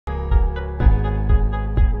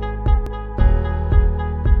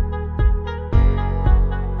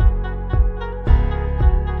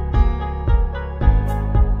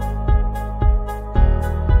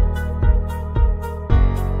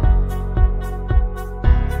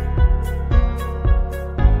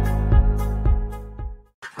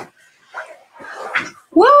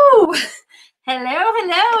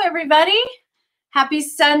everybody. Happy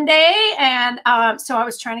Sunday. And so I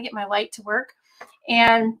was trying to get my light to work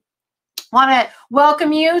and want to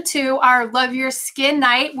welcome you to our Love Your Skin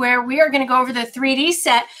night, where we are going to go over the 3D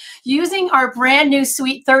set using our brand new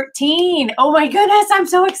Suite 13. Oh my goodness, I'm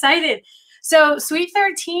so excited. So Suite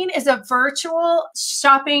 13 is a virtual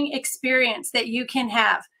shopping experience that you can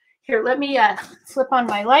have. Here, let me flip on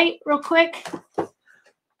my light real quick.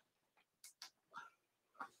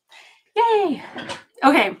 Yay.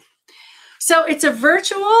 Okay. So it's a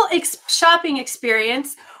virtual shopping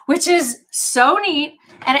experience, which is so neat.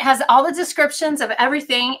 And it has all the descriptions of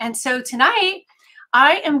everything. And so tonight,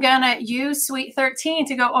 I am going to use Suite 13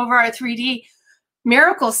 to go over our 3D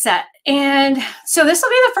miracle set. And so this will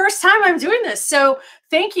be the first time I'm doing this. So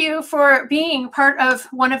thank you for being part of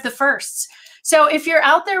one of the firsts. So if you're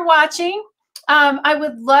out there watching, I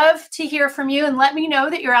would love to hear from you and let me know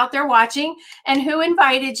that you're out there watching and who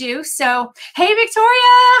invited you. So, hey, Victoria,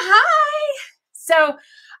 hi. So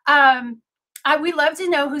we love to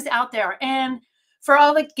know who's out there. And for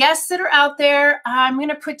all the guests that are out there, I'm going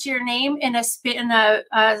to put your name in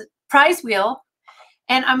a prize wheel.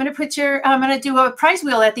 And I'm going to do a prize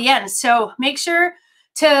wheel at the end. So make sure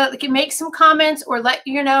to make some comments or let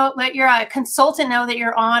your consultant know that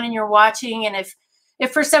you're on and you're watching. And if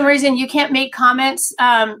for some reason you can't make comments,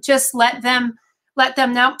 just let them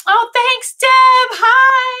know. Oh, thanks, Deb.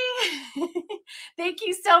 Hi. Thank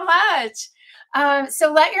you so much.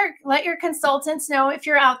 So let your consultants know if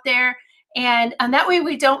you're out there. And that way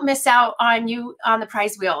we don't miss out on you on the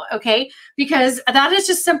prize wheel, okay? Because that is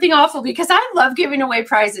just something awful, because I love giving away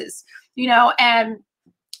prizes, and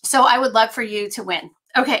so I would love for you to win.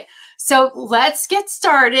 Okay, so let's get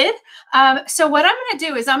started. So what I'm going to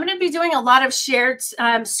do is I'm going to be doing a lot of shared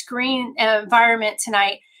screen environment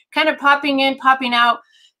tonight, kind of popping in, popping out,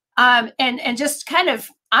 and just kind of,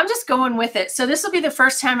 I'm just going with it. So this will be the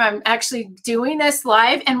first time I'm actually doing this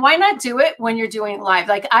live. And why not do it when you're doing live?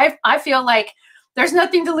 Like I feel like there's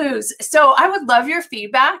nothing to lose. So I would love your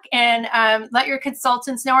feedback, and let your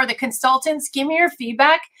consultants know, or the consultants give me your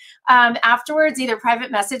feedback afterwards, either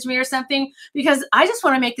private message me or something, because I just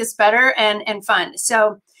want to make this better and fun.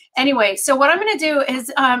 So anyway, so what I'm going to do is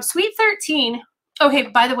Suite 13. Okay,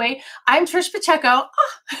 by the way, I'm Trish Pacheco,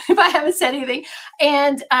 if I haven't said anything.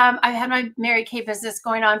 And I've had my Mary Kay business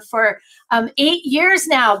going on for 8 years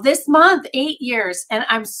now. This month, 8 years. And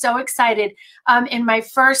I'm so excited. In my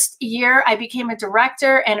first year, I became a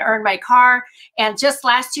director and earned my car. And just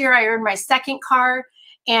last year, I earned my second car.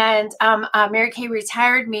 And Mary Kay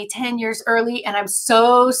retired me 10 years early. And I'm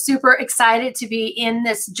so super excited to be in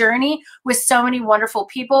this journey with so many wonderful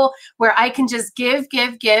people where I can just give.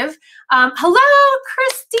 Hello,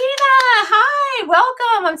 Christina. Hi,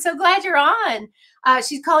 welcome. I'm so glad you're on.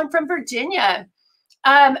 She's calling from Virginia.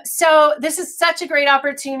 So this is such a great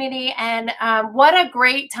opportunity, and what a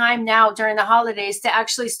great time now during the holidays to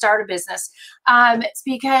actually start a business. It's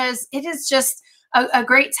because it is just a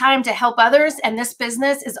great time to help others. And this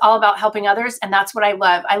business is all about helping others. And that's what I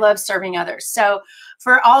love. I love serving others. So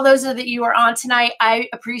for all those that you are on tonight, I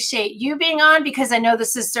appreciate you being on, because I know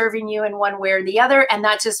this is serving you in one way or the other. And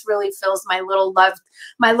that just really fills my little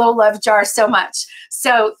love jar so much.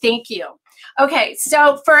 So thank you. Okay,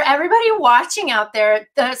 so for everybody watching out there,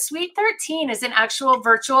 the Suite 13 is an actual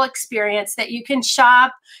virtual experience that you can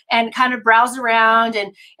shop and kind of browse around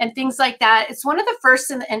and things like that. It's one of the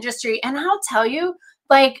first in the industry. And I'll tell you,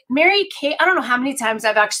 like Mary Kay, I don't know how many times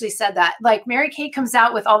I've actually said that. Like Mary Kay comes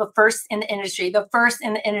out with all the first in the industry,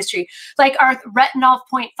 like our retinol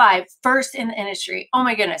 0.5, first in the industry. Oh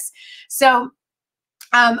my goodness. So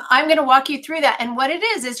I'm going to walk you through that. And what it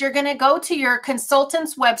is you're going to go to your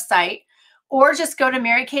consultant's website, or just go to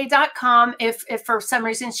marykay.com if for some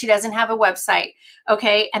reason she doesn't have a website.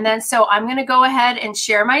 Okay. And then so I'm going to go ahead and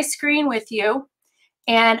share my screen with you.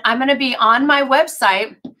 And I'm going to be on my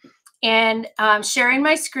website and sharing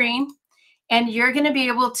my screen. And you're going to be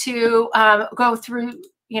able to go through,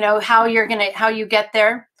 how you get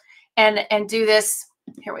there and do this.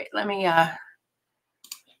 Here, wait, let me,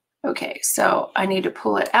 okay. So I need to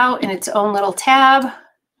pull it out in its own little tab.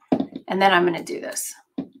 And then I'm going to do this.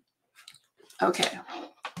 Okay.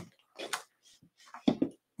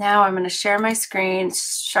 Now I'm going to share my screen,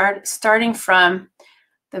 starting from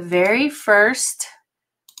the very first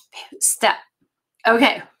step.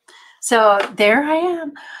 Okay. So there I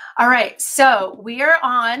am. All right. So we are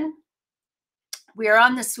on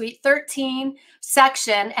the Suite 13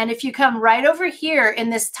 section. And if you come right over here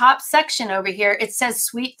in this top section over here, it says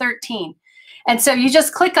Suite 13. And so you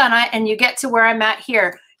just click on it and you get to where I'm at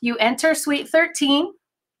here. You enter Suite 13.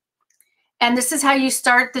 And this is how you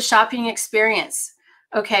start the shopping experience,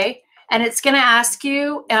 okay? And it's going to ask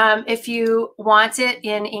you if you want it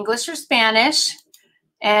in English or Spanish.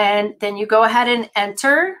 And then you go ahead and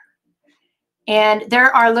enter. And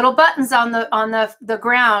there are little buttons on the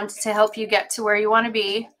ground to help you get to where you want to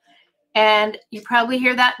be. And you probably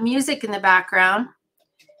hear that music in the background.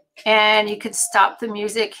 And you could stop the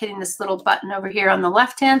music hitting this little button over here on the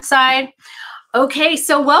left-hand side. Okay,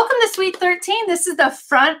 so welcome to Suite 13. This is the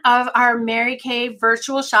front of our Mary Kay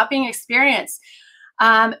virtual shopping experience.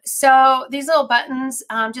 So these little buttons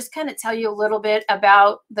just kind of tell you a little bit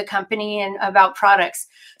about the company and about products.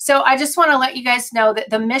 So I just want to let you guys know that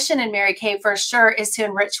the mission in Mary Kay for sure is to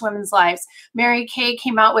enrich women's lives. Mary Kay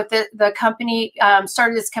came out with the company,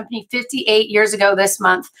 started this company 58 years ago this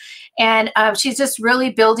month. And she's just really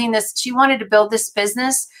building this. She wanted to build this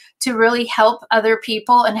business to really help other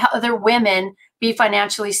people and help other women be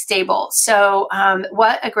financially stable. So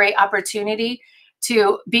what a great opportunity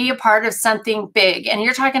to be a part of something big. And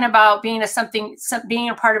you're talking about being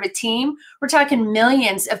a part of a team. We're talking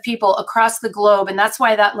millions of people across the globe. And that's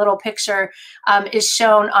why that little picture is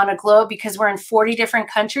shown on a globe, because we're in 40 different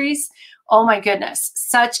countries. Oh my goodness,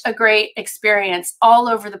 such a great experience all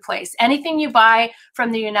over the place. Anything you buy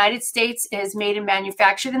from the United States is made and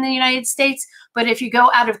manufactured in the United States. But if you go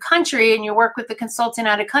out of country and you work with the consultant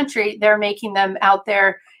out of country, they're making them out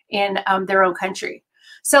there in their own country.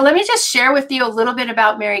 So let me just share with you a little bit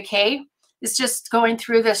about Mary Kay. It's just going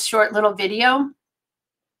through this short little video.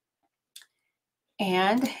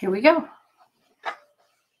 And here we go.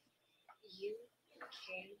 You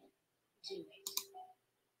can do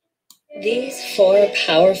it. These 4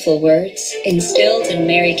 powerful words, instilled in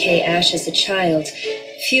Mary Kay Ash as a child,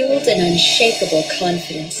 fueled an unshakable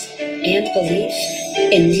confidence and belief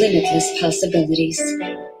in limitless possibilities.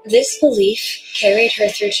 This belief carried her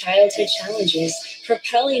through childhood challenges,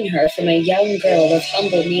 propelling her from a young girl of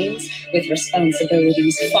humble means with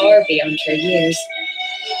responsibilities far beyond her years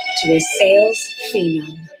to a sales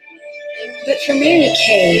phenom. But for Mary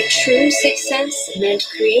Kay, true success meant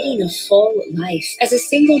creating a full life. As a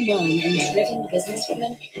single mom and driven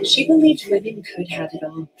businesswoman, she believed women could have it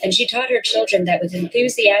all. And she taught her children that with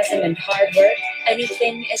enthusiasm and hard work,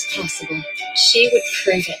 anything is possible. She would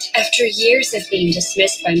prove it. After years of being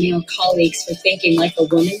dismissed by male colleagues for thinking like a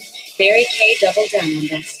woman, Mary Kay doubled down on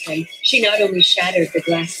that strength. She not only shattered the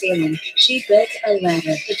glass ceiling, she built a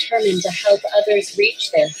ladder determined to help others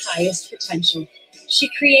reach their highest potential. She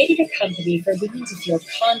created a company for women to feel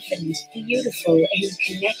confident, beautiful, and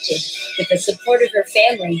connected with the support of her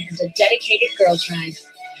family and a dedicated girl tribe.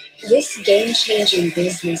 This game-changing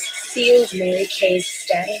business sealed Mary Kay's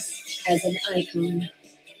status as an icon.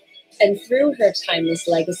 And through her timeless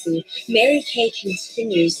legacy, Mary Kay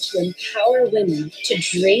continues to empower women to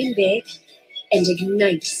dream big and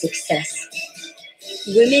ignite success.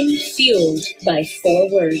 Women fueled by 4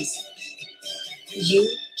 words. You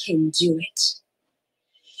can do it.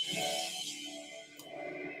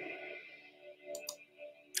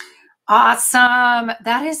 Awesome.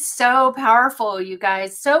 That is so powerful, you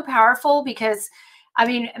guys. So powerful because, I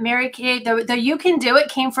mean, Mary Kay, the You Can Do It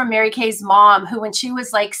came from Mary Kay's mom, who when she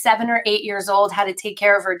was like 7 or 8 years old had to take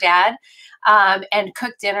care of her dad and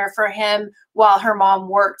cook dinner for him while her mom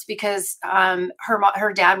worked because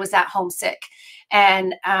her dad was at home sick.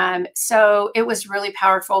 And so it was really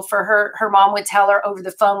powerful for her. Her mom would tell her over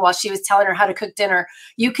the phone while she was telling her how to cook dinner,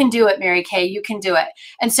 "You can do it, Mary Kay, you can do it."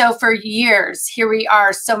 And so for years, here we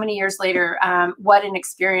are so many years later, what an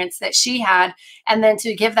experience that she had. And then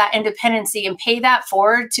to give that independency and pay that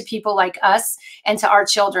forward to people like us and to our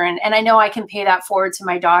children. And I know I can pay that forward to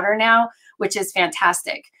my daughter now, which is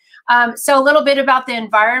fantastic. So a little bit about the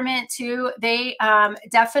environment too. They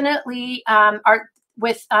definitely are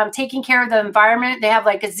with taking care of the environment. They have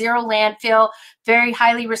like a 0 landfill, very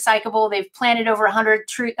highly recyclable. They've planted over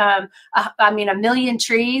 1 million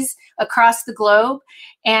trees across the globe.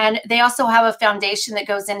 And they also have a foundation that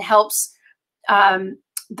goes and helps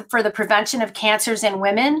for the prevention of cancers in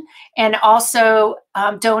women, and also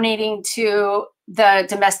donating to the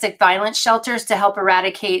domestic violence shelters to help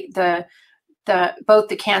eradicate both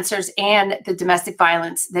the cancers and the domestic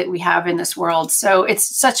violence that we have in this world. So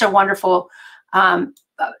it's such a wonderful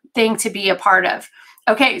thing to be a part of.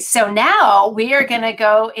 Okay, so now we are going to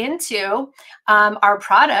go into our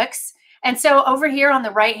products. And so over here on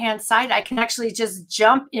the right-hand side, I can actually just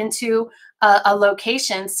jump into a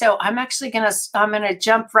location. So I'm actually going to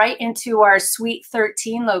jump right into our Suite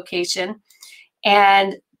 13 location.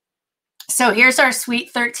 And so here's our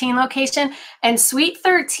Suite 13 location. And Suite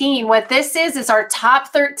 13, what this is our top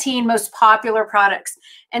 13 most popular products.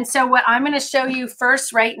 And so what I'm going to show you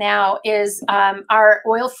first right now is our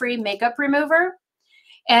oil-free makeup remover.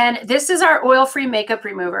 And this is our oil-free makeup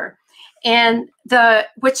remover. and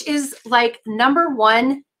which is like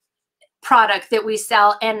 #1 product that we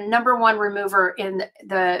sell and #1 remover in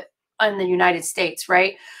the United States,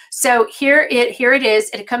 right? So here it is.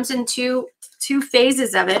 It comes in two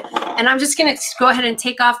phases of it, and I'm just going to go ahead and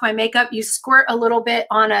take off my makeup. You squirt a little bit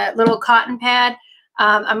on a little cotton pad.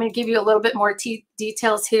 I'm going to give you a little bit more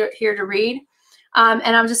details here to read,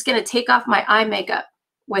 and I'm just going to take off my eye makeup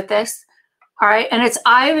with this. All right, and it's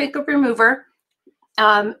eye makeup remover.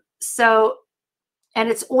 And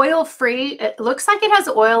it's oil free. It looks like it has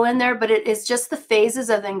oil in there, but it is just the phases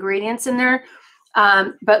of the ingredients in there.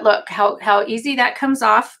 But look how easy that comes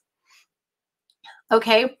off.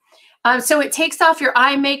 Okay. So it takes off your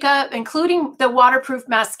eye makeup, including the waterproof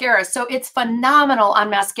mascara. So it's phenomenal on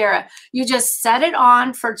mascara. You just set it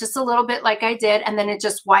on for just a little bit like I did, and then it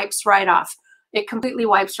just wipes right off. It completely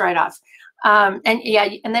wipes right off. And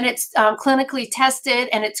then it's clinically tested,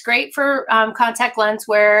 and it's great for contact lens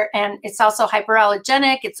wear, and it's also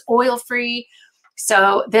hyperallergenic. It's oil-free.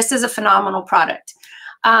 So this is a phenomenal product.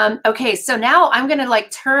 Okay, so now I'm going to like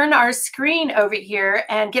turn our screen over here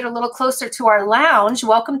and get a little closer to our lounge.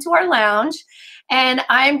 Welcome to our lounge. And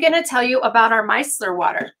I'm going to tell you about our micellar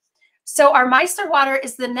water. So our micellar water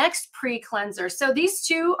is the next pre-cleanser. So these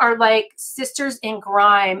two are like sisters in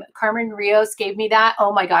grime. Carmen Rios gave me that.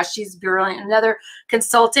 Oh my gosh, she's brilliant. Another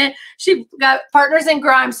consultant. She got partners in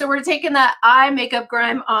grime. So we're taking that eye makeup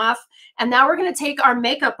grime off. And now we're going to take our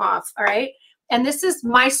makeup off. All right. And this is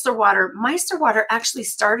micellar water. Micellar water actually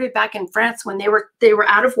started back in France when they were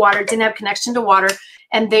out of water, didn't have connection to water,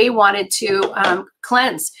 and they wanted to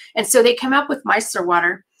cleanse. And so they came up with micellar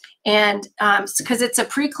water. And because it's a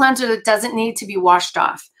pre-cleanser that doesn't need to be washed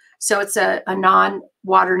off. So it's a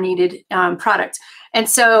non-water needed product. And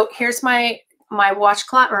so here's my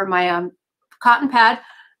washcloth or my cotton pad.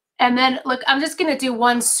 And then look, I'm just going to do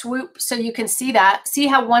one swoop so you can see that. See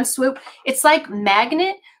how one swoop, it's like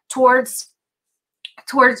magnet towards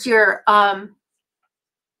your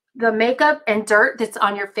the makeup and dirt that's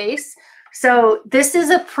on your face. So this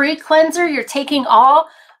is a pre-cleanser. You're taking all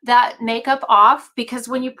that makeup off, because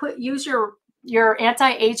when you use your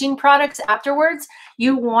anti-aging products afterwards,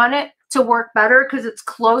 you want it to work better because it's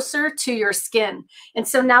closer to your skin. And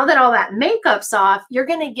so now that all that makeup's off, you're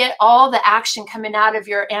going to get all the action coming out of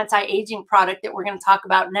your anti-aging product that we're going to talk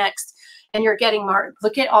about next. And you're getting more,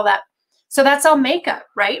 look at all that. So that's all makeup,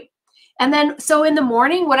 right? And then, so in the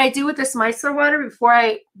morning, what I do with this micellar water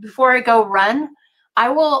before I go run, I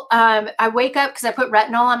wake up because I put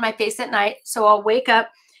retinol on my face at night. So I'll wake up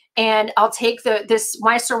and I'll take this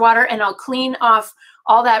micellar water and I'll clean off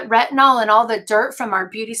all that retinol and all the dirt from our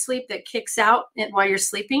beauty sleep that kicks out while you're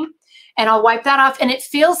sleeping. And I'll wipe that off. And it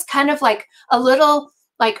feels kind of like a little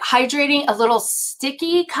like hydrating, a little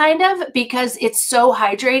sticky kind of, because it's so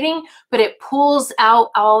hydrating, but it pulls out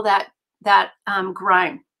all that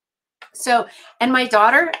grime. So, and my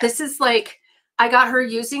daughter, this is like, I got her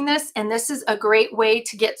using this, and this is a great way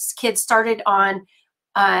to get kids started on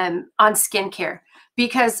skincare,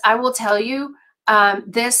 because I will tell you,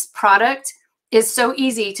 this product is so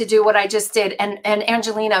easy to do what I just did. And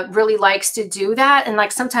Angelina really likes to do that. And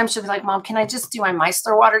like, sometimes she'll be like, Mom, can I just do my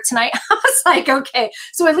micellar water tonight? I was like, okay.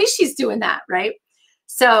 So at least she's doing that, right?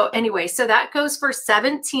 So anyway, so that goes for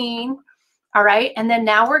 17. All right. And then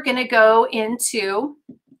now we're going to go into,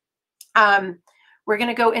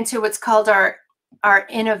 what's called our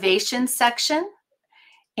innovation section.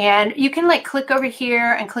 And you can like click over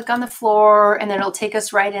here and click on the floor, and then it'll take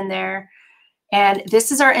us right in there. And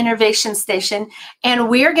this is our innovation station. And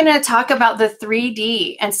we're going to talk about the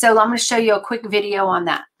 3D. And so I'm going to show you a quick video on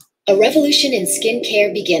that. A revolution in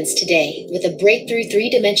skincare begins today with a breakthrough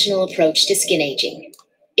three-dimensional approach to skin aging.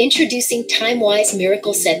 Introducing TimeWise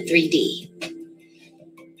Miracle Set 3D.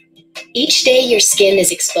 Each day, your skin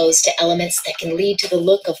is exposed to elements that can lead to the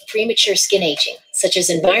look of premature skin aging, such as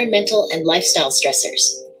environmental and lifestyle stressors.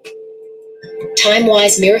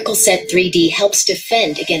 TimeWise Miracle Set 3D helps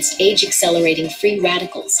defend against age-accelerating free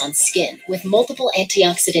radicals on skin with multiple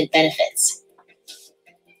antioxidant benefits.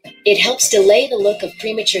 It helps delay the look of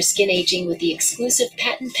premature skin aging with the exclusive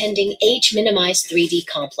patent-pending Age-Minimized 3D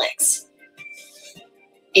complex.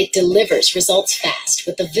 It delivers results fast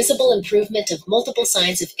with the visible improvement of multiple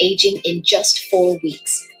signs of aging in just 4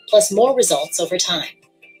 weeks, plus more results over time.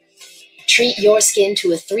 Treat your skin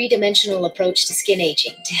to a three-dimensional approach to skin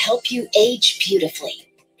aging to help you age beautifully.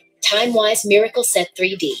 TimeWise Miracle Set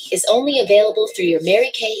 3D is only available through your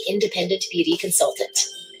Mary Kay Independent Beauty Consultant.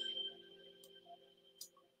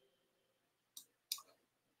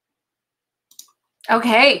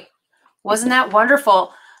 Okay, wasn't that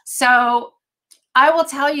wonderful? So I will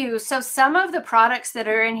tell you, so some of the products that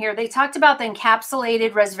are in here, they talked about the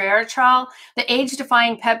encapsulated resveratrol, the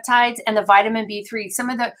age-defying peptides, and the vitamin B3, some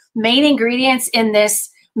of the main ingredients in this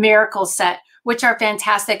miracle set, which are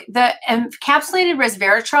fantastic. The encapsulated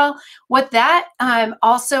resveratrol, what that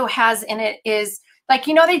also has in it is, like,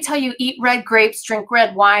 you know, they tell you eat red grapes, drink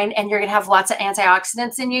red wine, and you're going to have lots of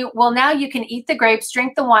antioxidants in you. Well, now you can eat the grapes,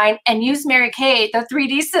 drink the wine, and use Mary Kay, the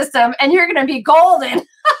 3D system, and you're going to be golden.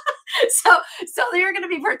 So you're going to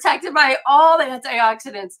be protected by all the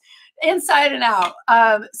antioxidants inside and out.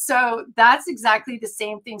 So that's exactly the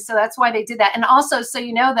same thing. So that's why they did that. And also, so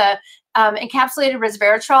you know, the encapsulated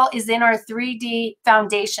resveratrol is in our 3D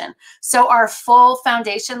foundation. So our full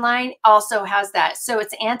foundation line also has that. So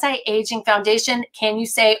it's anti-aging foundation. Can you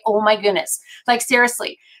say, oh my goodness, like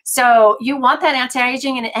seriously? So you want that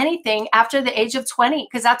anti-aging in anything after the age of 20,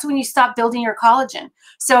 because that's when you stop building your collagen.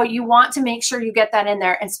 So you want to make sure you get that in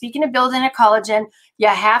there. And speaking of building a collagen, you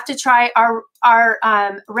have to try our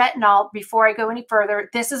retinol before I go any further.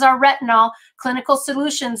 This is our retinol clinical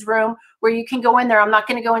solutions room where you can go in there. I'm not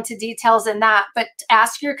going to go into details in that, but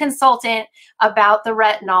ask your consultant about the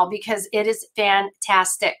retinol because it is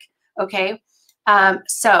fantastic. Okay.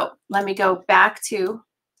 So let me go back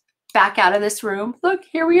out of this room. Look,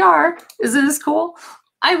 here we are. Isn't this cool?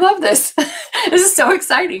 I love this. This is so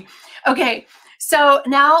exciting. Okay. So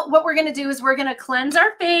now what we're going to do is we're going to cleanse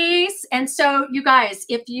our face. And so you guys,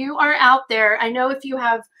 if you are out there, I know if you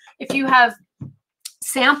have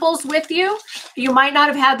samples with you, you might not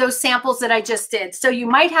have had those samples that I just did. So you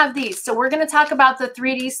might have these. So we're going to talk about the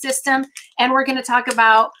 3D system and we're going to talk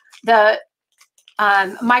about the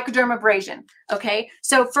microdermabrasion. Okay.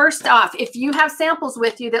 So first off, if you have samples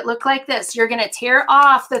with you that look like this, you're going to tear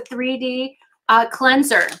off the 3D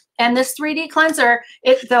cleanser. And this 3D cleanser,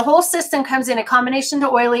 the whole system comes in a combination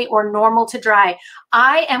to oily or normal to dry.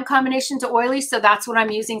 I am combination to oily, so that's what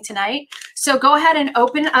I'm using tonight. So go ahead and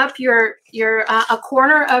open up a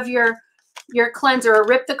corner of your cleanser, or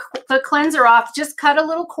rip the cleanser off. Just cut a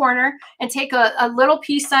little corner and take a little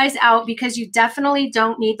piece size out because you definitely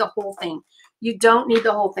don't need the whole thing. You don't need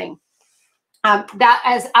the whole thing. That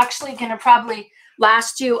is actually going to probably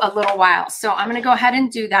last you a little while. So I'm going to go ahead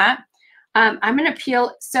and do that. I'm going to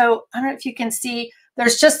peel. So I don't know if you can see,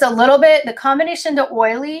 there's just a little bit. The combination to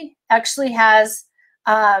oily actually has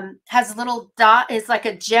a little dot, is like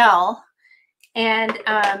a gel. And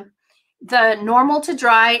the normal to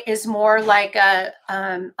dry is more like a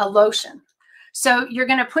lotion. So you're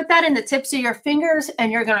going to put that in the tips of your fingers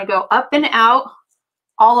and you're going to go up and out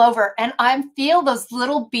all over. And I feel those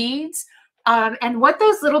little beads. And what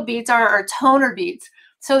those little beads are toner beads.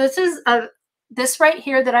 So this is this right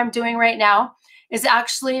here that I'm doing right now is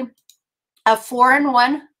actually a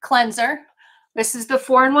 4-in-1 cleanser. This is the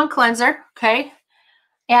 4-in-1 cleanser, okay?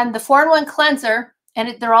 And the 4-in-1 cleanser,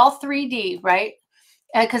 and they're all 3D, right?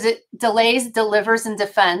 Because it delays, delivers, and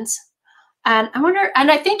defends. And I wonder, and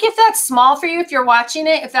I think if that's small for you, if you're watching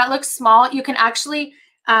it, if that looks small, you can actually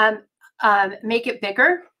make it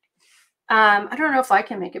bigger. I don't know if I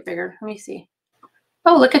can make it bigger. Let me see.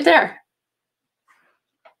 Oh, look at there.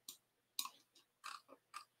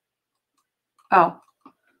 Oh,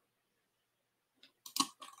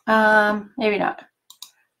 maybe not.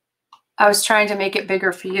 I was trying to make it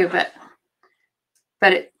bigger for you,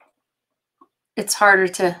 but it's harder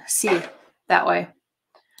to see that way.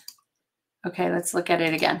 Okay, let's look at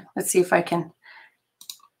it again. Let's see if I can.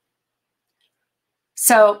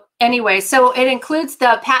 So anyway, so it includes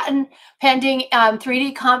the patent pending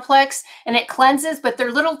 3D complex, and it cleanses, but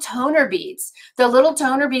they're little toner beads. The little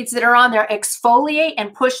toner beads that are on there exfoliate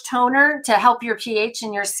and push toner to help your pH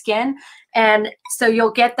in your skin. And so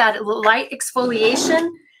you'll get that light exfoliation,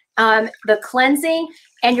 the cleansing,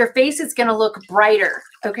 and your face is going to look brighter.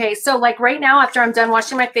 Okay, so like right now, after I'm done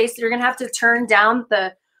washing my face, you're going to have to turn down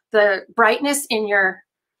the brightness in your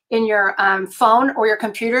phone or your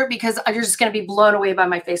computer because you're just going to be blown away by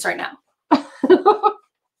my face right now.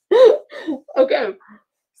 Okay,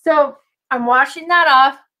 so I'm washing that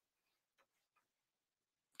off.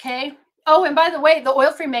 Okay. Oh, and by the way, the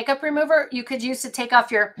oil-free makeup remover you could use to take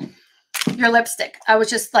off your lipstick. I was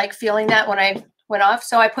just like feeling that when I went off,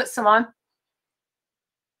 so I put some on.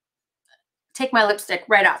 Take my lipstick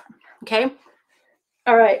right off. Okay.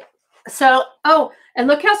 All right. So, oh, and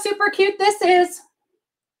look how super cute this is.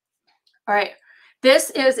 All right.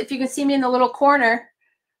 This is, if you can see me in the little corner,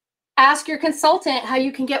 ask your consultant how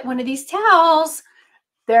you can get one of these towels.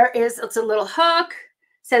 It's a little hook.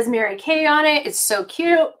 It says Mary Kay on it. It's so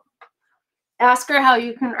cute. Ask her how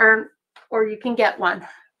you can earn or you can get one.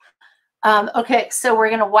 Okay, so we're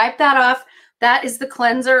going to wipe that off. That is the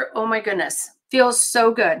cleanser. Oh my goodness. Feels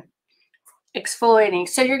so good. exfoliating.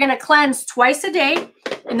 So you're going to cleanse twice a day,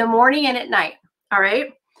 in the morning and at night. All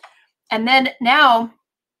right. And then now,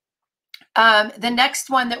 the next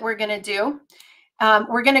one that we're going to do,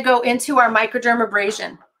 we're going to go into our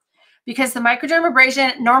microdermabrasion, because the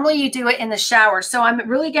microdermabrasion, normally you do it in the shower. So I'm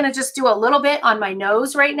really going to just do a little bit on my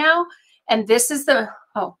nose right now. And this is the,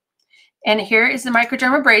 and here is the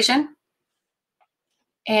microdermabrasion.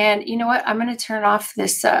 And you know what? I'm going to turn off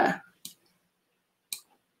this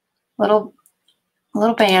little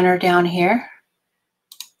banner down here.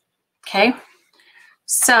 Okay.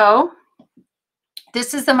 So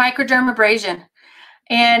this is the microdermabrasion.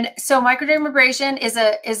 And so microdermabrasion is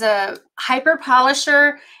a hyper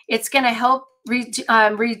polisher. It's going to help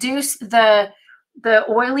reduce the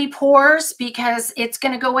oily pores, because it's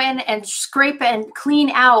going to go in and scrape and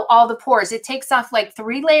clean out all the pores. It takes off like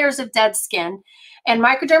 3 layers of dead skin. And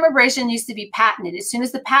microdermabrasion used to be patented. As soon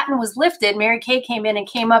as the patent was lifted, Mary Kay came in and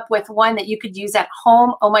came up with one that you could use at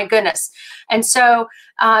home. Oh my goodness. And so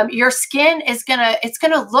your skin is it's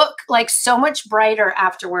gonna look like so much brighter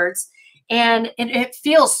afterwards. And it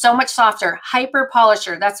feels so much softer. Hyper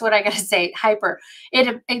polisher. That's what I gotta say, hyper.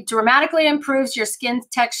 It dramatically improves your skin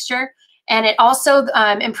texture. And it also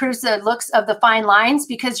improves the looks of the fine lines,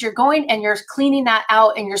 because you're going and you're cleaning that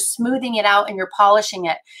out and you're smoothing it out and you're polishing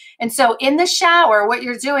it. And so in the shower, what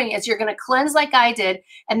you're doing is you're going to cleanse like I did,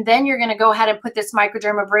 and then you're going to go ahead and put this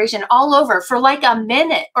microdermabrasion all over for like a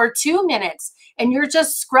minute or 2 minutes. And you're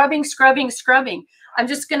just scrubbing, scrubbing, scrubbing. I'm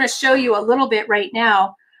just going to show you a little bit right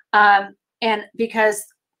now. And because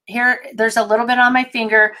here, there's a little bit on my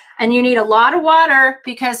finger, and you need a lot of water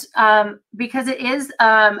because it is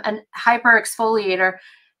a hyper exfoliator,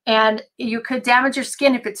 and you could damage your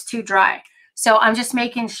skin if it's too dry. So I'm just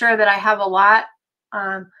making sure that I have a lot,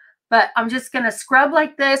 but I'm just going to scrub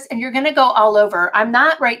like this, and you're going to go all over. I'm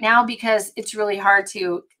not right now because it's really hard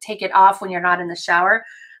to take it off when you're not in the shower,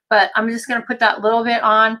 but I'm just going to put that little bit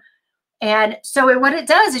on. And so what it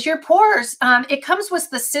does is your pores, it comes with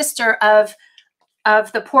the sister of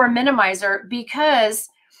the pore minimizer, because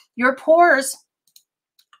your pores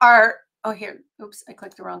are, oops, I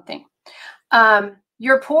clicked the wrong thing.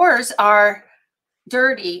 Your pores are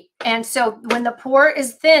dirty. And so when the pore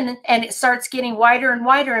is thin and it starts getting wider and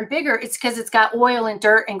wider and bigger, it's because it's got oil and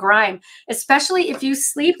dirt and grime, especially if you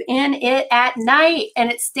sleep in it at night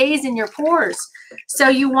and it stays in your pores. So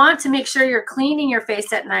you want to make sure you're cleaning your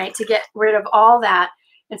face at night to get rid of all that.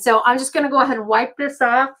 And so I'm just going to go ahead and wipe this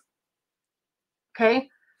off. Okay.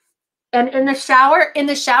 And in the shower,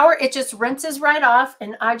 it just rinses right off.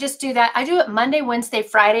 And I just do that. I do it Monday, Wednesday,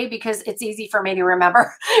 Friday, because it's easy for me to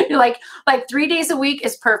remember. like 3 days a week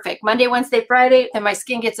is perfect. Monday, Wednesday, Friday, then my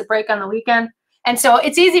skin gets a break on the weekend. And so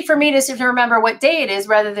it's easy for me to remember what day it is,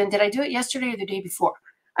 rather than, did I do it yesterday or the day before?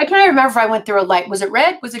 I can't remember if I went through a light. Was it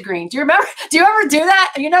red? Was it green? Do you remember? Do you ever do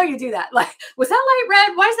that? You know, you do that. Like, was that light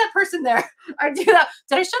red? Why is that person there? I do that.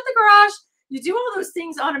 Did I shut the garage? You do all those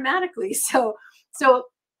things automatically. So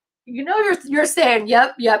you know, you're saying,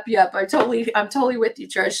 yep. I'm totally with you,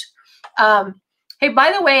 Trish. Hey,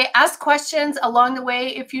 by the way, ask questions along the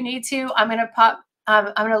way if you need to. I'm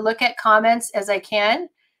gonna look at comments as I can.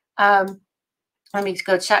 Let me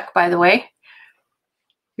go check, by the way.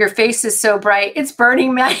 Your face is so bright. It's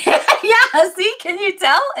burning me. Yeah, see, can you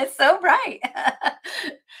tell? It's so bright.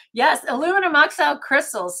 Yes, aluminum oxide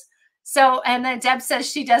crystals. So, and then Deb says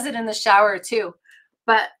she does it in the shower too.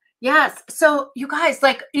 But yes, so you guys,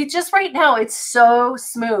 like, it just right now, it's so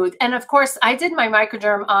smooth. And of course, I did my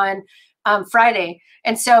microderm on Friday.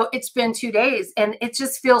 And so it's been 2 days and it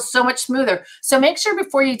just feels so much smoother. So make sure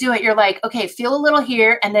before you do it, you're like, okay, feel a little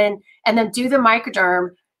here, and then do the microderm.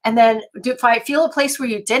 And then feel a place where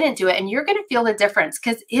you didn't do it, and you're going to feel the difference,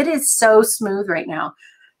 because it is so smooth right now.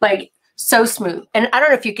 Like, so smooth. And I don't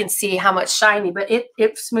know if you can see how much shiny, but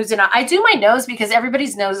it smooths it out. I do my nose because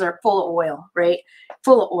everybody's noses are full of oil, right?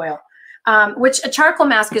 Full of oil, which a charcoal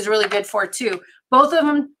mask is really good for too. Both of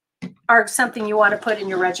them are something you want to put in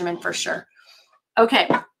your regimen for sure. Okay.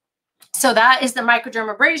 So that is the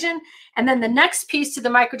microdermabrasion. And then the next piece to the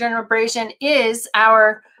microdermabrasion is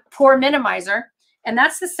our pore minimizer. And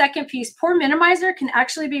that's the second piece. Pore minimizer can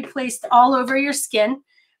actually be placed all over your skin,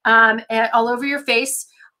 and all over your face.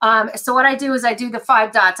 So what I do is I do the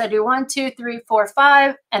 5 dots. I do 1, 2, 3, 4,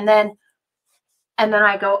 5, and then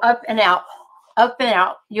I go up and out, up and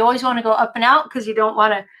out. You always want to go up and out because you don't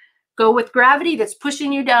want to go with gravity that's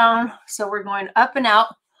pushing you down. So we're going up and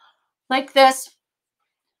out like this.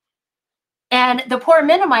 And the pore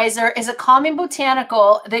minimizer is a calming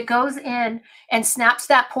botanical that goes in and snaps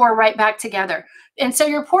that pore right back together. And so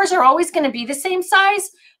your pores are always going to be the same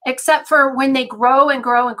size, except for when they grow and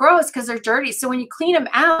grow and grow, it's because they're dirty. So when you clean them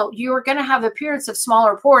out, you're going to have the appearance of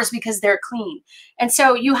smaller pores because they're clean. And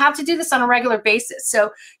so you have to do this on a regular basis.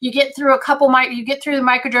 So you get through you get through the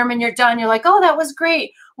microderm and you're done. You're like, oh, that was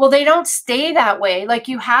great. Well, they don't stay that way. Like,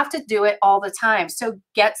 you have to do it all the time. So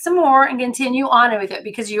get some more and continue on with it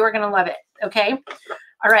because you are going to love it. Okay.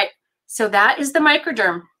 All right. So that is the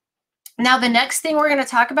microderm. Now, the next thing we're going to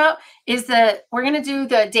talk about is we're going to do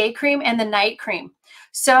the day cream and the night cream.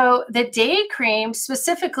 So the day cream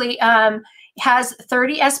specifically has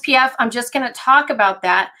 30 SPF. I'm just going to talk about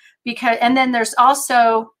that and then there's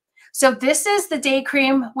also, so this is the day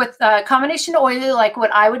cream with a combination oily, like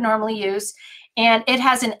what I would normally use. And it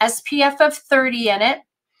has an SPF of 30 in it.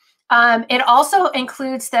 It also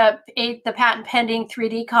includes the patent pending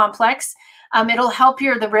 3D complex. It'll help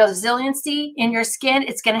the resiliency in your skin.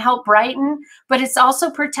 It's going to help brighten, but it's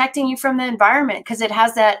also protecting you from the environment because it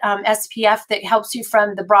has that SPF that helps you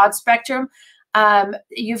from the broad spectrum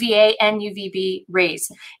UVA and UVB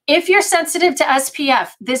rays. If you're sensitive to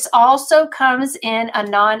SPF, this also comes in a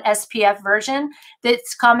non-SPF version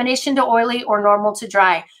that's combination to oily or normal to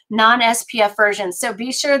dry, non-SPF version. So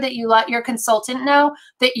be sure that you let your consultant know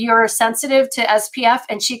that you're sensitive to SPF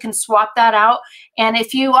and she can swap that out. And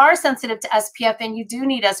if you are sensitive to SPF and you do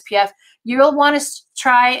need SPF, you'll want to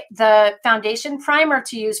try the foundation primer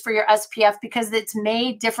to use for your SPF because it's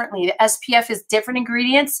made differently. The SPF is different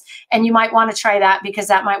ingredients, and you might want to try that because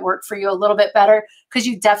that might work for you a little bit better because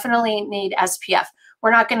you definitely need SPF.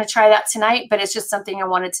 We're not going to try that tonight, but it's just something I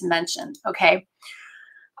wanted to mention. Okay.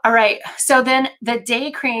 All right. So then the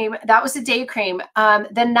day cream, that was the day cream.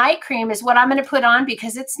 The night cream is what I'm going to put on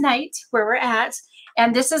because it's night where we're at.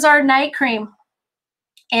 And this is our night cream.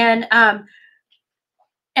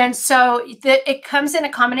 And so it comes in a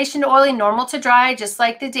combination of oily, normal to dry, just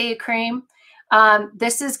like the day cream.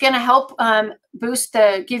 This is going to help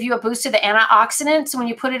give you a boost of the antioxidants when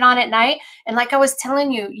you put it on at night. And like I was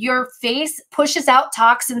telling you, your face pushes out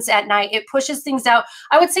toxins at night. It pushes things out.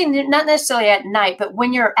 I would say not necessarily at night, but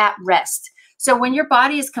when you're at rest. So when your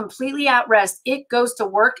body is completely at rest, it goes to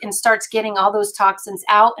work and starts getting all those toxins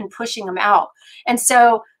out and pushing them out. And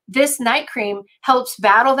so this night cream helps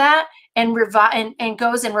battle that and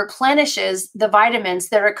goes and replenishes the vitamins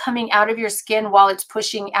that are coming out of your skin while it's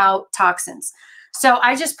pushing out toxins. So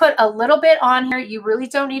I just put a little bit on here. You really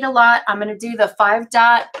don't need a lot. I'm going to do the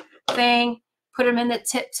 5-dot thing, put them in the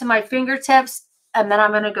tip to my fingertips, and then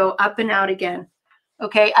I'm going to go up and out again.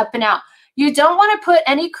 Okay, up and out. You don't want to put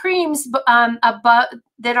any creams above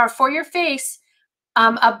that are for your face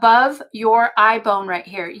above your eye bone right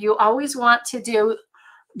here. You always want to do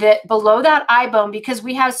that below that eye bone because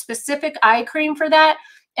we have specific eye cream for that.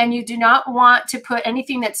 And you do not want to put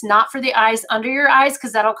anything that's not for the eyes under your eyes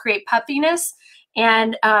because that'll create puffiness.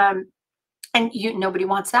 And nobody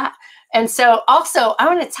wants that. And so also I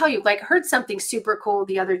want to tell you, like, I heard something super cool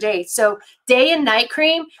the other day. So day and night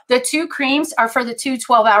cream, the two creams are for the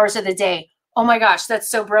 12 hours of the day. Oh my gosh, that's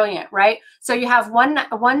so brilliant, right? So you have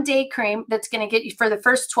one day cream that's going to get you for the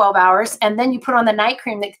first 12 hours, and then you put on the night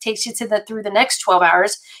cream that takes you through the next 12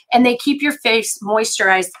 hours, and they keep your face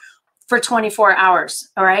moisturized for 24 hours.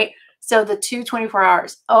 All right. So the 24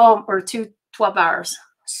 hours, or 12 hours,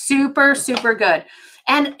 super, super good.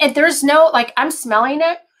 And there's no, like, I'm smelling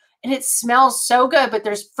it and it smells so good, but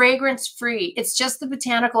there's fragrance free. It's just the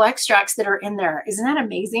botanical extracts that are in there. Isn't that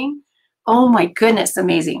amazing? Oh my goodness.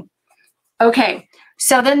 Amazing. Okay,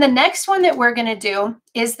 so then the next one that we're going to do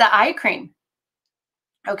is the eye cream.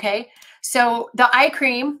 Okay, so the eye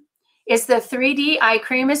cream is the 3D eye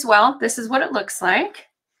cream as well. This is what it looks like.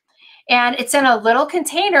 And it's in a little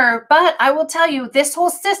container, but I will tell you, this whole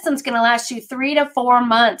system's going to last you 3 to 4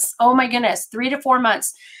 months. Oh my goodness, 3 to 4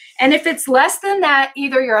 months. And if it's less than that,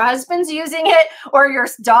 either your husband's using it or your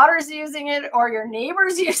daughter's using it or your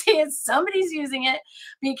neighbor's using it, somebody's using it,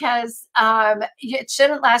 because it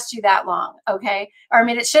shouldn't last you that long, okay? Or I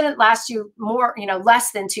mean, it shouldn't last you more,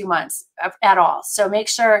 less than 2 months at all. So make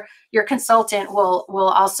sure your consultant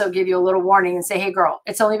will also give you a little warning and say, hey girl,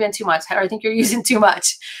 it's only been 2 months. I think you're using too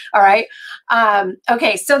much, all right?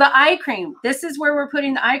 Okay, so the eye cream, this is where we're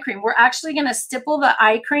putting the eye cream. We're actually gonna stipple the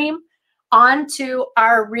eye cream onto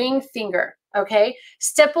our ring finger, okay?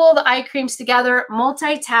 Stipple the eye creams together,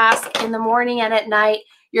 multitask in the morning and at night.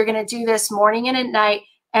 You're gonna do this morning and at night,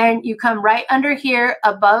 and you come right under here,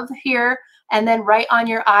 above here, and then right on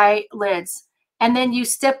your eyelids. And then you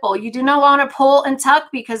stipple. You do not wanna pull and tuck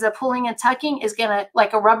because the pulling and tucking is gonna,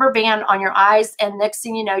 like a rubber band on your eyes, and next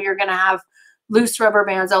thing you know, you're gonna have loose rubber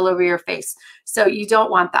bands all over your face. So you don't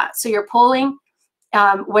want that. So you're pulling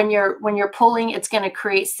when you're pulling, it's going to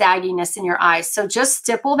create sagginess in your eyes. So just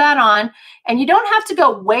stipple that on, and you don't have to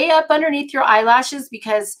go way up underneath your eyelashes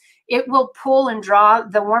because it will pull and draw.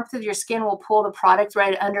 The warmth of your skin will pull the product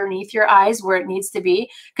right underneath your eyes where it needs to be.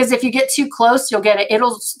 Because if you get too close, you'll get it.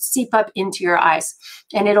 It'll seep up into your eyes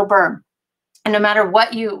and it'll burn. And no matter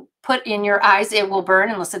what you put in your eyes, it will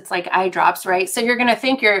burn unless it's like eye drops, right? So you're going to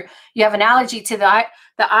think you have an allergy to the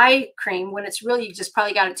eye cream when it's really you just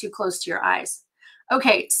probably got it too close to your eyes.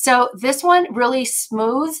 Okay, so this one really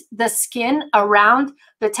smooths the skin around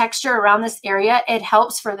the texture around this area. It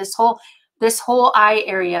helps for this whole eye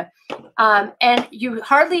area. And you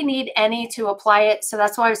hardly need any to apply it. So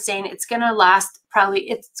that's why I was saying it's going to last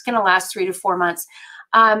 3 to 4 months.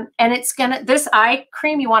 And this eye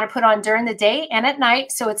cream you want to put on during the day and at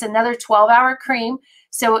night. So it's another 12-hour cream.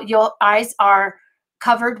 So your eyes are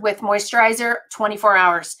covered with moisturizer 24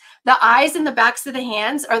 hours. The eyes and the backs of the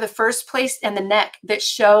hands are the first place, and the neck that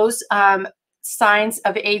shows signs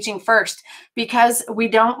of aging first, because we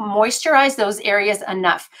don't moisturize those areas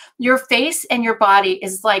enough. Your face and your body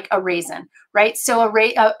is like a raisin, right? So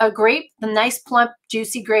a grape, the nice plump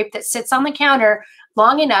juicy grape that sits on the counter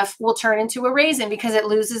long enough will turn into a raisin because it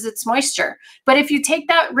loses its moisture. But if you take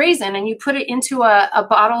that raisin and you put it into a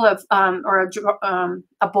bottle of or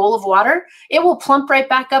a bowl of water, it will plump right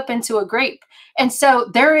back up into a grape. And so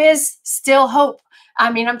there is still hope. I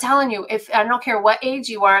mean, I'm telling you, I don't care what age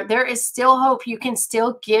you are, there is still hope. You can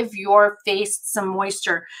still give your face some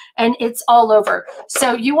moisture, and it's all over.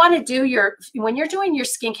 So you want to do when you're doing your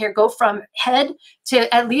skincare, go from head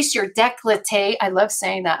to at least your décolleté. I love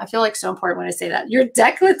saying that. I feel like so important when I say that. Your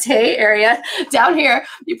décolleté area down here,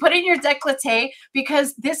 you put in your décolleté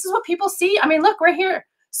because this is what people see. I mean, look right here.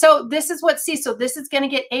 So this is what so this is going to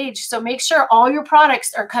get aged. So make sure all your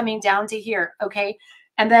products are coming down to here. Okay.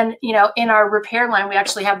 And then, in our repair line, we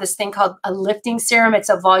actually have this thing called a lifting serum. It's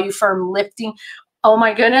a Voluform lifting. Oh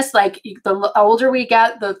my goodness. Like the older we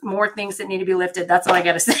get, the more things that need to be lifted. That's all I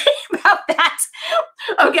got to say about that.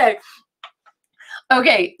 Okay.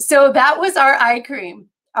 Okay. So that was our eye cream.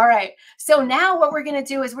 All right. So now what we're going to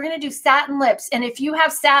do is we're going to do satin lips. And if you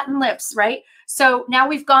have satin lips, right? So now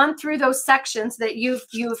we've gone through those sections that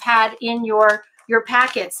you've had in your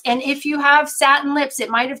packets. And if you have satin lips, it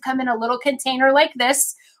might have come in a little container like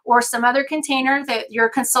this or some other container that your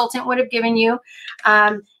consultant would have given you.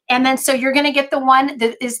 And then so you're going to get the one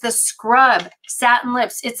that is the scrub satin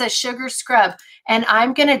lips. It's a sugar scrub. And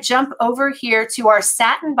I'm going to jump over here to our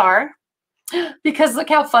satin bar because look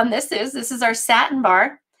how fun this is. This is our satin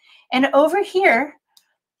bar. And over here,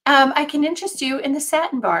 I can interest you in the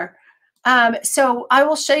satin bar. So I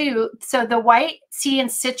will show you. So the white tea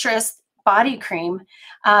and citrus body cream.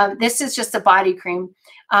 This is just a body cream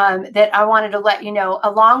that I wanted to let you know,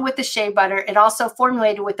 along with the shea butter. It also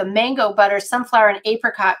formulated with the mango butter, sunflower, and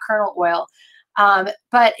apricot kernel oil.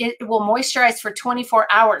 But it will moisturize for 24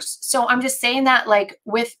 hours. So I'm just saying that like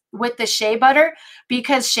with the shea butter,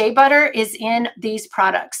 because shea butter is in these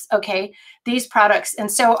products. Okay. These products.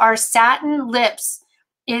 And so our satin lips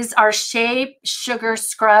is our shea sugar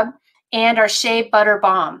scrub and our shea butter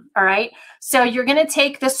balm. All right. So you're going to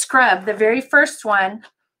take the scrub, the very first one,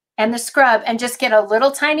 and the scrub, and just get a little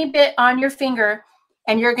tiny bit on your finger.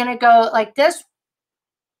 And you're going to go like this,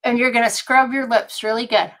 and you're going to scrub your lips really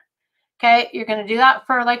good. Okay. You're going to do that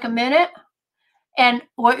for like a minute. And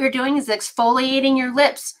what you're doing is exfoliating your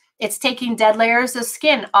lips. It's taking dead layers of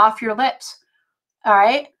skin off your lips. All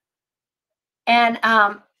right. And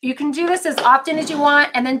you can do this as often as you want,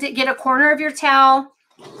 and then get a corner of your towel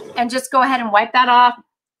and just go ahead and wipe that off.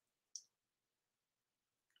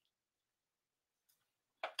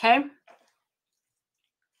 Okay.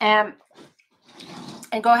 And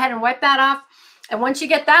go ahead and wipe that off. And once you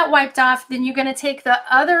get that wiped off, then you're going to take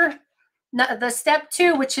the step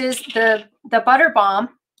 2, which is the butter balm.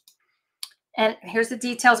 And here's the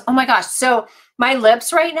details. Oh my gosh. So my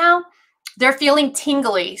lips right now, they're feeling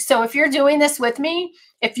tingly. So if you're doing this with me,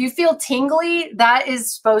 if you feel tingly, that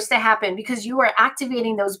is supposed to happen because you are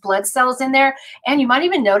activating those blood cells in there. And you might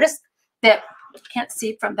even notice that, can't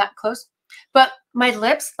see from that close, but my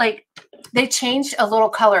lips, like they changed a little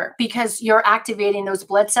color because you're activating those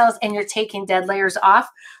blood cells and you're taking dead layers off.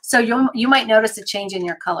 So you might notice a change in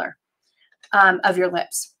your color of your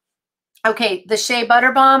lips. Okay, the shea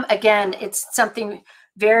butter balm, again, it's something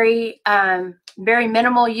very, very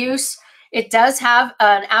minimal use. It does have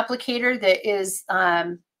an applicator that is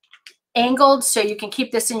angled, so you can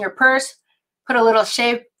keep this in your purse. Put a little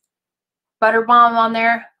shea butter balm on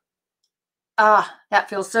there. Ah, that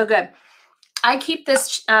feels so good. I keep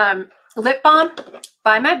this lip balm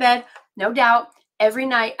by my bed, no doubt. Every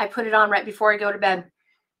night I put it on right before I go to bed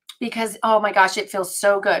because, oh my gosh, it feels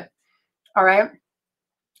so good. All right.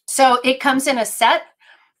 So it comes in a set,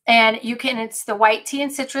 and it's the white tea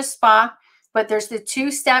and citrus spa, but there's the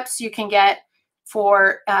 2 steps you can get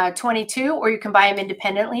for 22, or you can buy them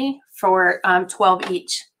independently for 12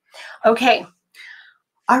 each. Okay.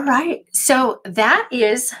 All right. So that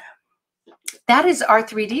is our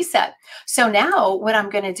 3D set. So now what I'm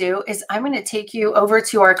going to do is I'm going to take you over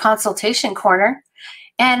to our consultation corner.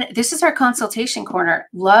 And this is our consultation corner.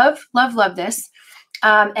 Love, love, love this.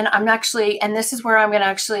 And this is where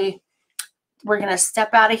we're going to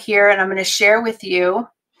step out of here, and I'm going to share with you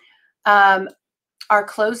our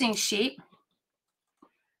closing sheet.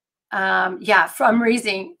 From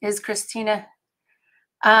Raising is Christina.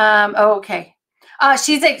 Okay.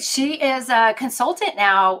 She is a consultant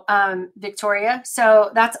now, Victoria.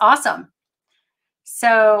 So that's awesome.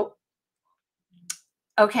 So,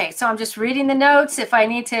 okay. So I'm just reading the notes. If I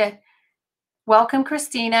need to welcome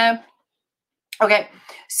Christina. Okay.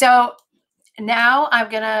 So now I'm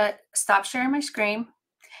going to stop sharing my screen.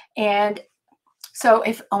 And so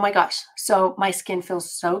oh my gosh, so my skin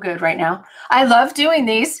feels so good right now. I love doing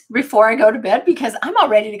these before I go to bed because I'm all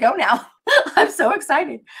ready to go now. I'm so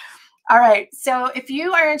excited. All right. So if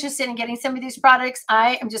you are interested in getting some of these products,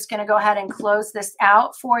 I am just going to go ahead and close this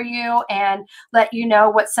out for you and let you know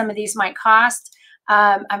what some of these might cost.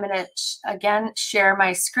 I'm going to, again, share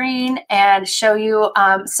my screen and show you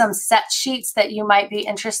some set sheets that you might be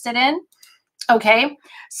interested in. Okay.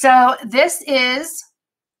 So this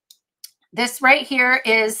right here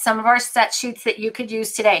is some of our set sheets that you could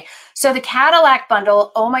use today. So the Cadillac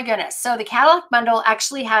bundle, oh my goodness. So the Cadillac bundle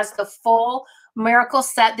actually has the full miracle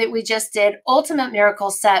set that we just did, ultimate miracle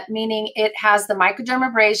set, meaning it has the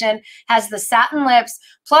microdermabrasion, has the satin lips,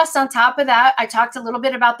 plus on top of that, I talked a little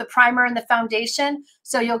bit about the primer and the foundation.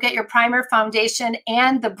 So you'll get your primer, foundation,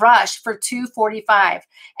 and the brush for $245.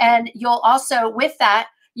 And you'll also, with that,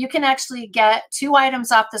 you can actually get 2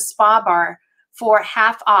 items off the spa bar for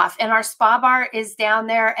half off. And our spa bar is down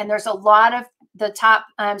there, and there's a lot of the top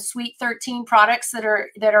Sweet 13 products that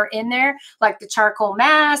are in there, like the charcoal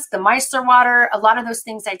mask, the micellar water, a lot of those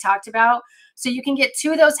things I talked about. So you can get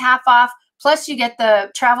 2 of those half off, plus you get the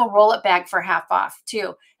travel roll-up bag for half off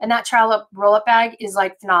too. And that travel roll-up bag is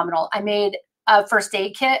like phenomenal. I made a first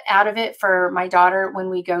aid kit out of it for my daughter when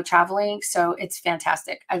we go traveling. So it's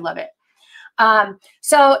fantastic. I love it.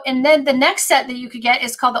 And then the next set that you could get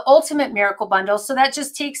is called the Ultimate Miracle Bundle. So that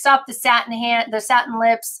just takes off the satin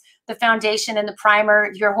lips, the foundation, and the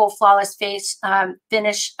primer, your whole flawless face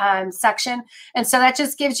finish section. And so that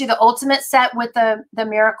just gives you the ultimate set with the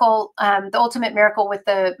miracle, the Ultimate Miracle with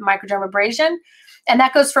the microdermabrasion. And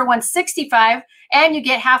that goes for $165. And you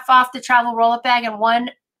get half off the travel roll-up bag and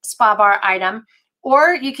 1 spa bar item.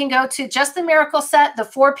 Or you can go to just the miracle set, the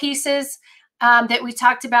 4 pieces that we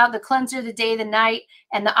talked about, the cleanser, the day, the night,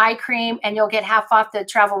 and the eye cream, and you'll get half off the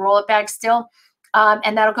travel roll-up bag still.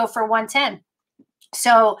 And that'll go for $110.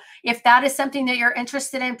 So if that is something that you're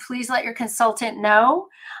interested in, please let your consultant know.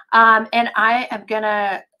 And I am going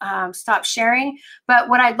to stop sharing. But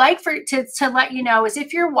what I'd like to let you know is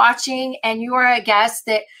if you're watching and you are a guest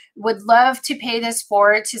that would love to pay this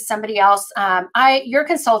forward to somebody else, your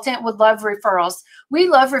consultant would love referrals. We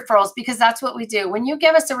love referrals because that's what we do. When you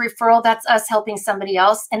give us a referral, that's us helping somebody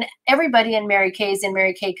else. And everybody in Mary Kay is in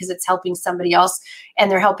Mary Kay because it's helping somebody else,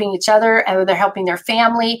 and they're helping each other, and they're helping their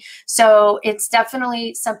family. So it's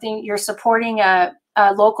definitely something, you're supporting a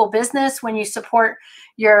local business when you support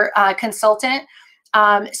your consultant.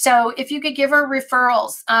 So if you could give her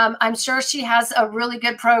referrals, I'm sure she has a really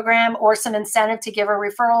good program or some incentive to give her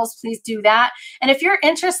referrals. Please do that. And if you're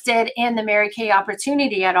interested in the Mary Kay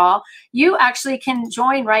opportunity at all, you actually can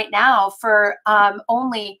join right now for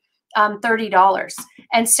only $30.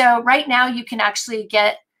 And so right now you can actually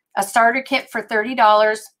get a starter kit for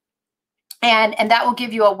 $30, and that will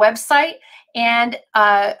give you a website and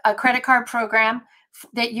a credit card program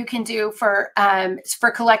that you can do for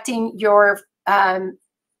collecting your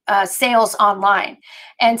sales online.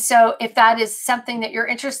 And so if that is something that you're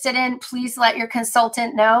interested in, please let your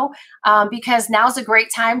consultant know, because now's a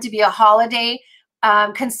great time to be a holiday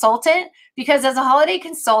consultant, because as a holiday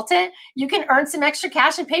consultant, you can earn some extra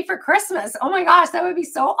cash and pay for Christmas. Oh my gosh, that would be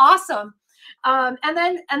so awesome. And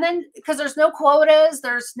then because there's no quotas,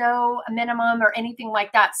 there's no minimum or anything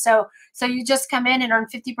like that. So you just come in and earn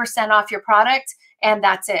 50% off your product, and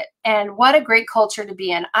that's it. And what a great culture to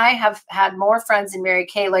be in. I have had more friends in Mary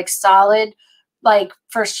Kay, like solid, like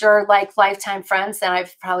for sure, like lifetime friends than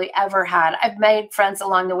I've probably ever had. I've made friends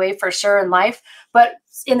along the way for sure in life, but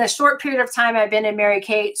in the short period of time I've been in Mary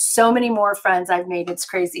Kay, so many more friends I've made. It's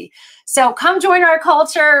crazy. So come join our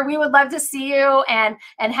culture. We would love to see you and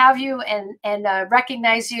have you and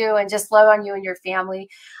recognize you and just love on you and your family.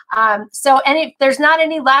 So there's not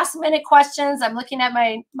any last minute questions. I'm looking at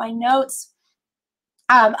my notes.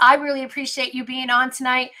 I really appreciate you being on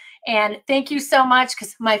tonight. And thank you so much,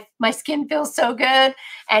 because my skin feels so good.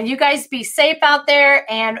 And you guys be safe out there.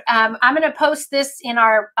 And I'm going to post this in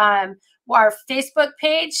our Facebook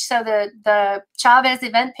page. So the Chavez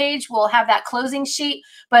event page will have that closing sheet.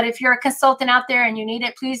 But if you're a consultant out there and you need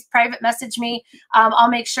it, please private message me.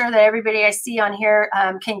 I'll make sure that everybody I see on here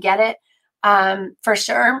can get it for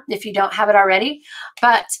sure if you don't have it already.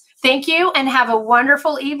 But thank you and have a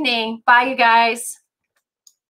wonderful evening. Bye, you guys.